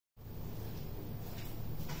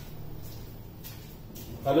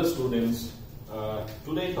Hello students,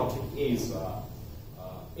 today topic is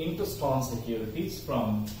interest on securities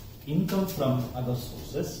from income from other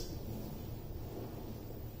sources.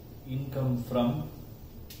 Income from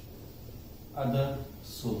other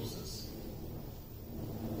sources.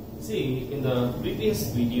 See, in the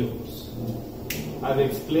previous videos, I have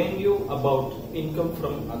explained you about income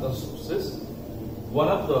from other sources. One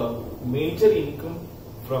of the major income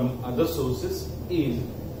from other sources is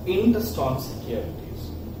interest on securities.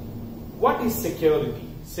 What is security?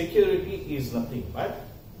 Security is nothing but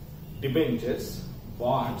debentures,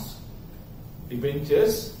 bonds,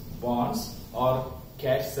 or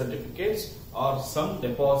cash certificates or some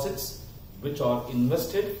deposits which are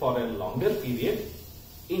invested for a longer period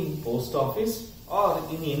in post office or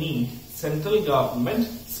in any central government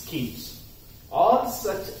schemes. All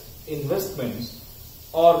such investments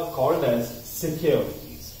are called as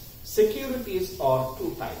securities. Securities are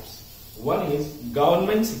two types. One is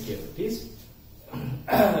government securities,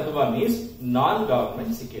 another one is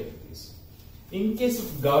non-government securities. In case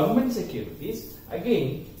of government securities,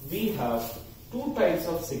 again we have two types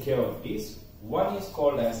of securities. One is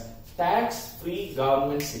called as tax-free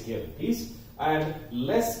government securities and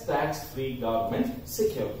less tax-free government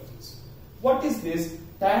securities. What is this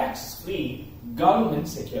tax-free government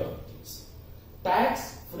securities?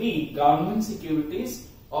 Tax-free government securities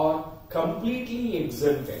are completely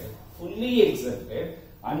exempted, fully exempted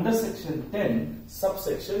under section 10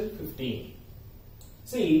 subsection 15.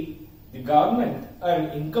 See, the Government and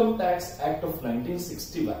Income Tax Act of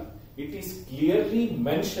 1961, it is clearly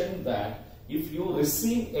mentioned that if you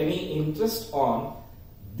receive any interest on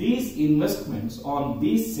these investments, on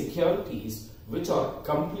these securities which are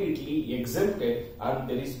completely exempted, and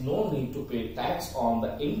there is no need to pay tax on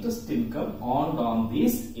the interest income on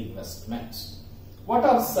these investments. What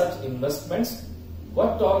are such investments?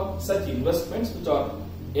 What are such investments which are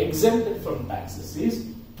exempted from taxes is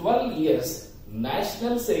 12 years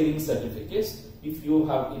national savings certificates. If you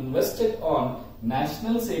have invested on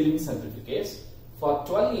national savings certificates for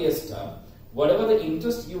 12 years term, whatever the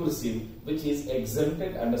interest you receive which is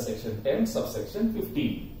exempted under section 10 subsection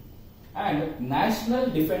 15. And national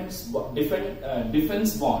defense bonds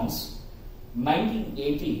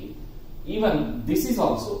 1980, even this is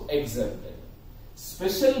also exempted.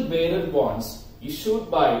 Special bearer bonds issued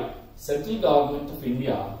by Central Government of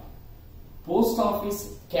India, Post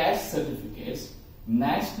Office cash certificates,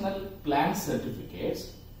 National plan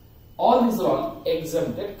certificates, all these are all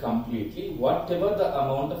exempted completely, whatever the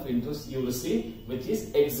amount of interest you receive which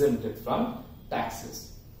is exempted from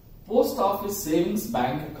taxes. Post Office savings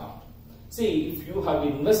bank account. See, if you have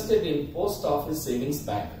invested in Post Office savings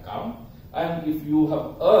bank account and if you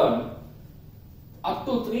have earned up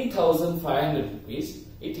to 3,500 rupees,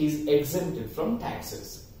 it is exempted from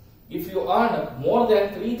taxes. If you earn more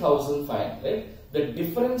than 3,500, the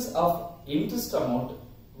difference of interest amount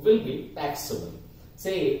will be taxable.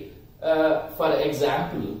 Say, for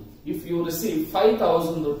example, if you receive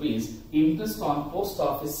 5,000 rupees interest on Post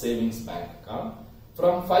Office savings bank account,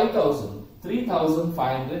 from 5,000,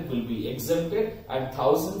 3,500 will be exempted and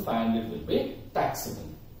 1,500 will be taxable.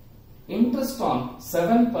 Interest on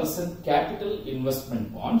 7% capital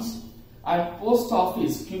investment bonds and Post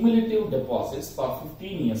Office cumulative deposits for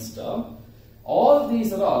 15 years term, all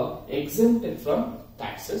these are all exempted from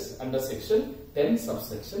taxes under section 10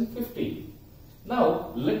 subsection 15.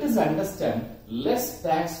 Now let us understand less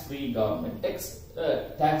tax-free government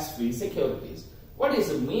tax-free securities. What is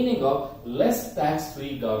the meaning of less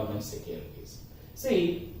tax-free government securities?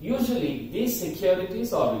 See, usually these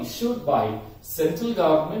securities are issued by central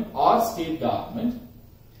government or state government,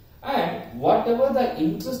 and whatever the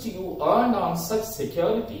interest you earn on such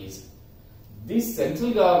securities, this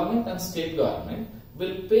central government and state government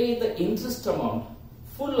will pay the interest amount,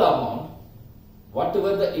 full amount,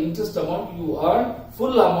 whatever the interest amount you earn,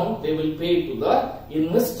 full amount they will pay to the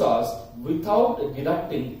investors without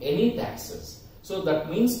deducting any taxes. So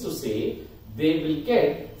that means to say they will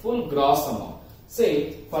get full gross amount.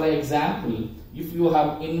 Say, for example, if you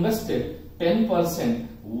have invested 10%,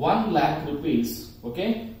 1 lakh rupees,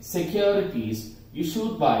 okay, securities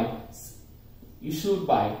issued by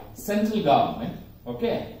central government,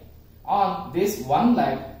 okay, on this 1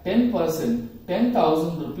 lakh, 10%,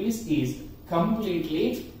 10,000 rupees is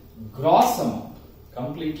completely gross amount,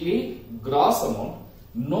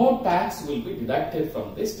 no tax will be deducted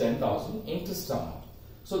from this 10,000 interest amount.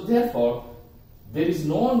 So therefore, there is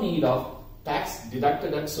no need of tax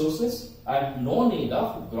deducted at sources and no need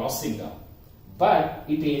of grossing up, but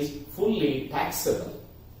it is fully taxable.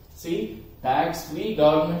 See, tax-free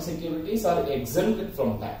government securities are exempted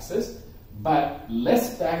from taxes but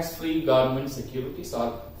less tax-free government securities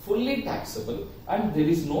are fully taxable and there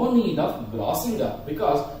is no need of grossing up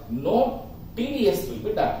because no TDS will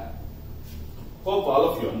be done. Hope all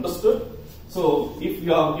of you understood. So, if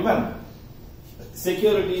you are given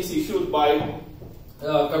securities issued by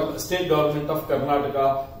state government of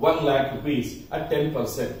Karnataka 1 lakh rupees at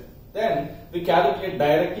 10%, then we calculate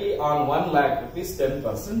directly on 1 lakh rupees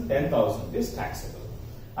 10%, 10,000 is taxable.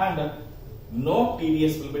 And no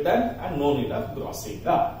TDS will be done and no need of grossing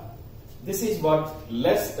up. This is what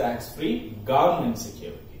less tax-free government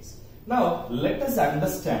securities. Now, let us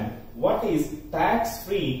understand what is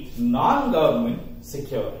tax-free non-government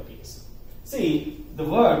securities. See, the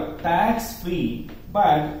word tax-free,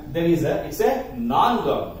 but there is it's a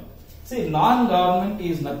non-government. See, non-government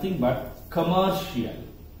is nothing but commercial.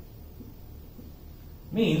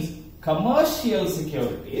 Means commercial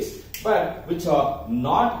securities, but which are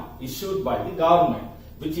not issued by the government,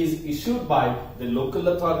 which is issued by the local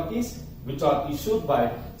authorities, which are issued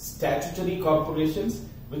by statutory corporations,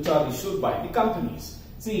 which are issued by the companies.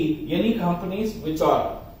 See, any companies which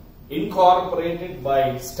are incorporated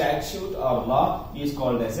by statute or law is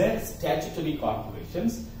called as a statutory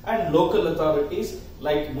corporations, and local authorities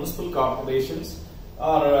like municipal corporations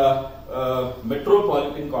or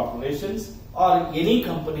metropolitan corporations or any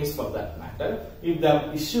companies for that matter, if they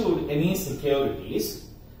have issued any securities,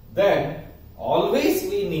 then always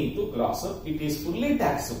we need to gross up. It is fully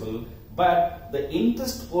taxable, but the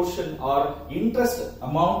interest portion or interest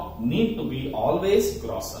amount need to be always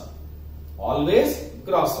gross up. Always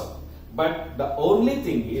gross up. But the only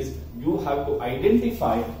thing is you have to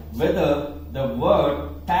identify whether the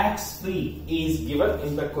word tax-free is given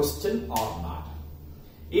in the question or not.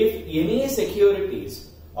 If any securities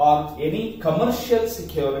or any commercial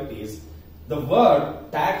securities, the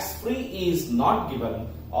word tax-free is not given,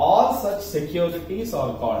 all such securities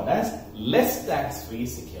are called as less tax-free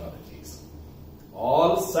securities.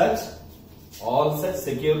 All such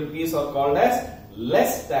securities are called as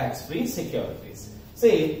less tax-free securities.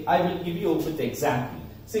 Say, I will give you with example.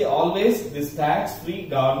 Say, always this tax-free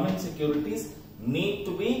government securities need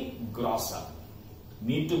to be gross up.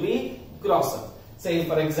 Need to be gross up. Say,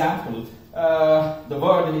 for example, the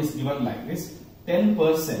word is given like this: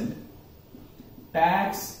 10%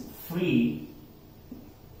 tax-free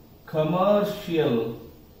commercial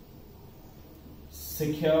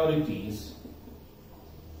securities,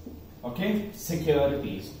 okay,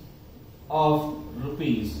 securities of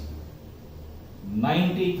rupees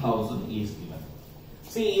 90,000 is given.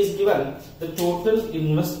 See, is given the total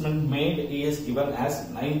investment made is given as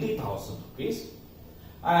 90,000 rupees,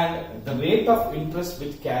 and the rate of interest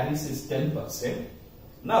which carries is 10%.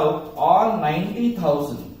 Now, on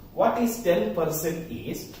 90,000, what is 10%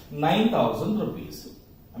 is 9,000 rupees.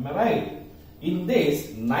 Am I right? In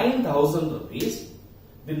this 9,000 rupees,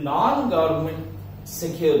 the non-government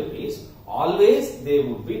securities, always they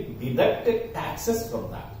would be deducted taxes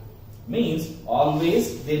from that. Means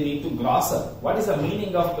always they need to gross up. What is the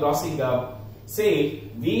meaning of grossing up? Say,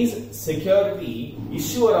 these security,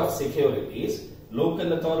 issuer of securities,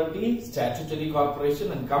 local authority, statutory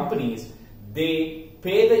corporation and companies, they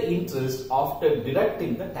pay the interest after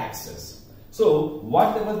deducting the taxes. So,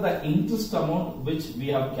 whatever the interest amount which we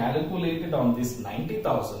have calculated on this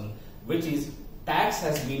 90,000, which is tax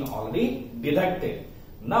has been already deducted.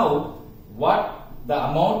 Now, what the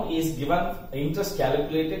amount is given, interest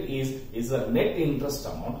calculated is a net interest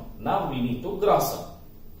amount. Now we need to gross up.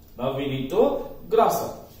 Now we need to gross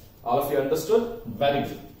up. All of you understood? Very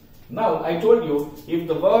good. Now I told you, if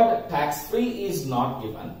the word tax-free is not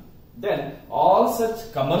given, then all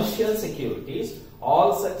such commercial securities,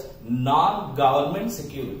 all such non-government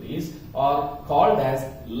securities are called as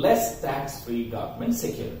less tax-free government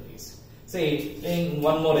securities. Say, in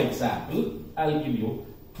one more example, I'll give you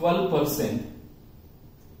 12%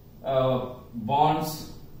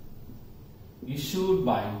 bonds issued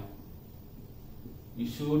by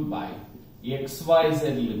XYZ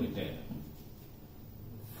Limited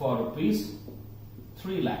for rupees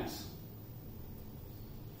 3 lakhs.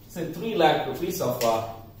 Say 3 lakh rupees of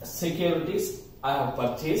securities I have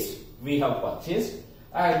purchased, we have purchased,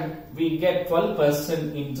 and we get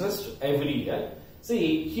 12% interest every year.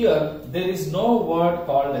 See, here there is no word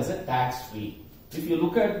called as a tax free. If you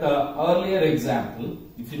look at the earlier example,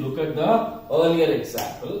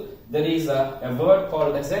 there is a word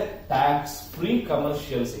called as a tax-free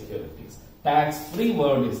commercial securities. Tax-free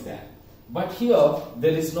word is there. But here,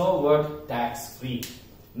 there is no word tax-free.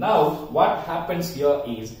 Now, what happens here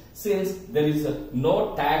is, since there is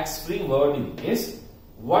no tax-free word in this,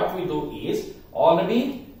 what we do is,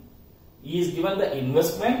 already he is given the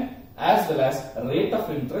investment as well as rate of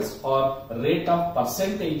interest or rate of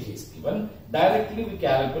percentage is given. Directly we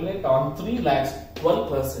calculate on 3 lakhs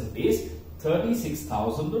 12% is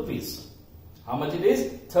 36,000 rupees. How much it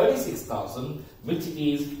is? 36,000, which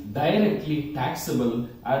is directly taxable,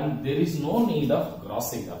 and there is no need of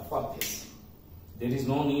grossing up for this. There is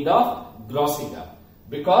no need of grossing up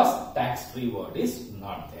because tax-free word is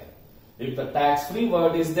not there. If the tax-free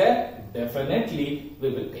word is there, definitely we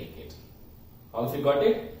will take it. All of you got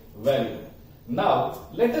it? Very good. Now,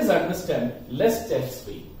 let us understand less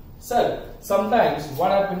tax-free. Sir, sometimes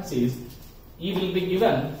what happens is, you will be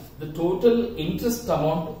given the total interest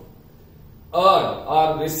amount earned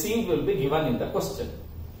or received will be given in the question.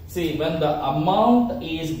 See, when the amount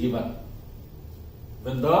is given,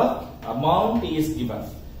 interest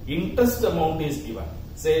amount is given.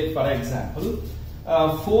 Say, for example,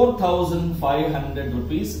 4,500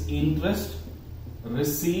 rupees interest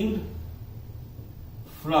received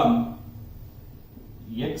from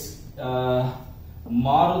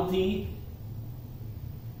Maruti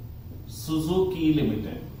Suzuki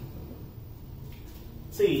Limited.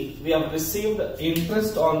 See, we have received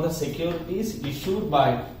interest on the securities issued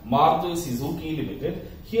by Maruti Suzuki Limited.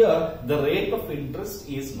 Here, the rate of interest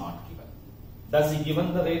is not given. Does he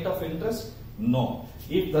given the rate of interest? No.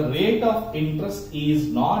 If the rate of interest is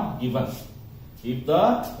not given, rate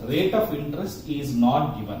of interest is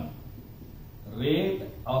not given,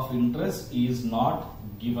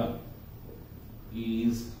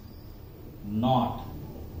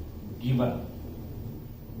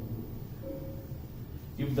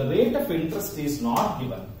 If the rate of interest is not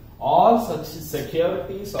given, all such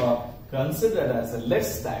securities are considered as a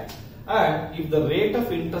less tax. And if the rate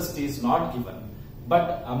of interest is not given,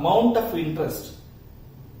 but amount of interest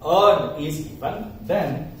earned is given,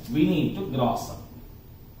 then we need to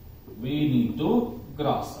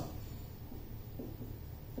gross up.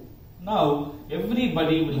 Now,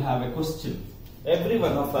 everybody will have a question. Every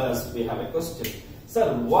one of us, we have a question.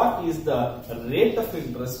 Sir, what is the rate of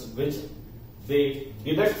interest which they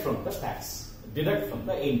deduct from the tax, deduct from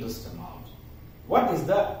the interest amount? What is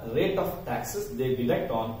the rate of taxes they deduct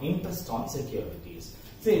on interest on securities?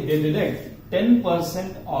 Say they deduct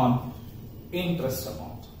 10% on interest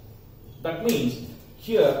amount. That means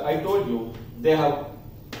here I told you they have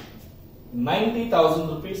 90,000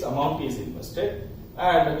 rupees amount is invested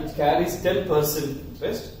and which carries 10%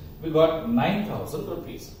 interest. We got 9,000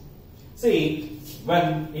 rupees. See,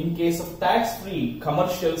 when in case of tax-free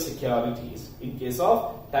commercial securities,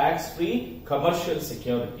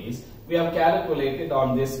 we have calculated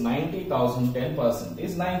on this 90,000, 10%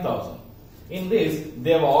 is 9,000. In this,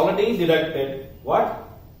 they have already deducted what?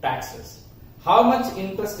 Taxes. How much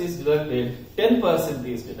interest is deducted? 10%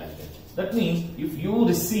 is deducted. That means if you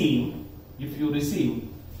receive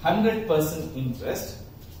 100% interest,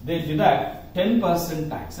 they deduct 10%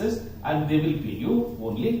 taxes and they will pay you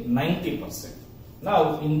only 90%.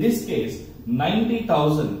 Now, in this case,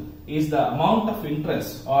 90,000 is the amount of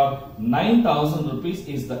interest, or 9,000 rupees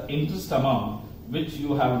is the interest amount which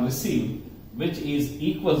you have received, which is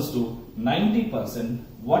equals to 90%.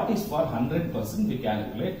 What is for 100% we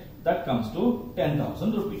calculate, that comes to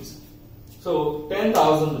 10,000 rupees. So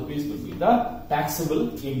 10,000 rupees will be the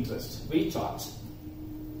taxable interest we charge.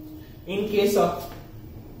 In case of,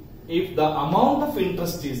 if the amount of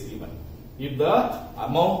interest is given,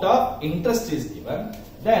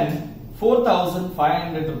 then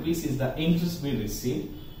 4,500 rupees is the interest we receive,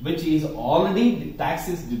 which is already tax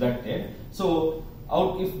is deducted. So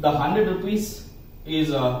if the 100 rupees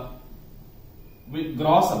is with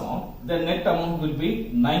gross amount, the net amount will be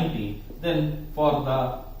 90. Then for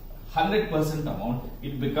the 100% amount,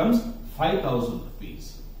 it becomes 5,000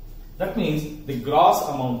 rupees. That means the gross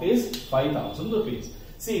amount is 5,000 rupees.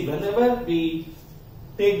 See, whenever we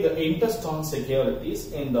take the interest on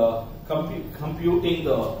securities in the computing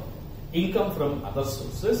the income from other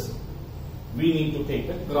sources, we need to take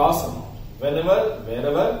the gross amount.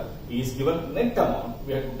 Wherever is given net amount,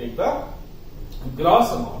 we have to take the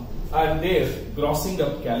gross amount, and there grossing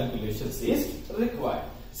up calculations is required.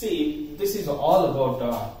 See, this is all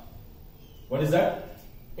about what is that?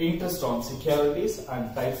 Interest on securities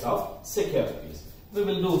and types of securities. We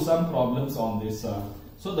will do some problems on this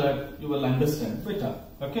so that you will understand better.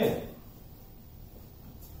 Okay.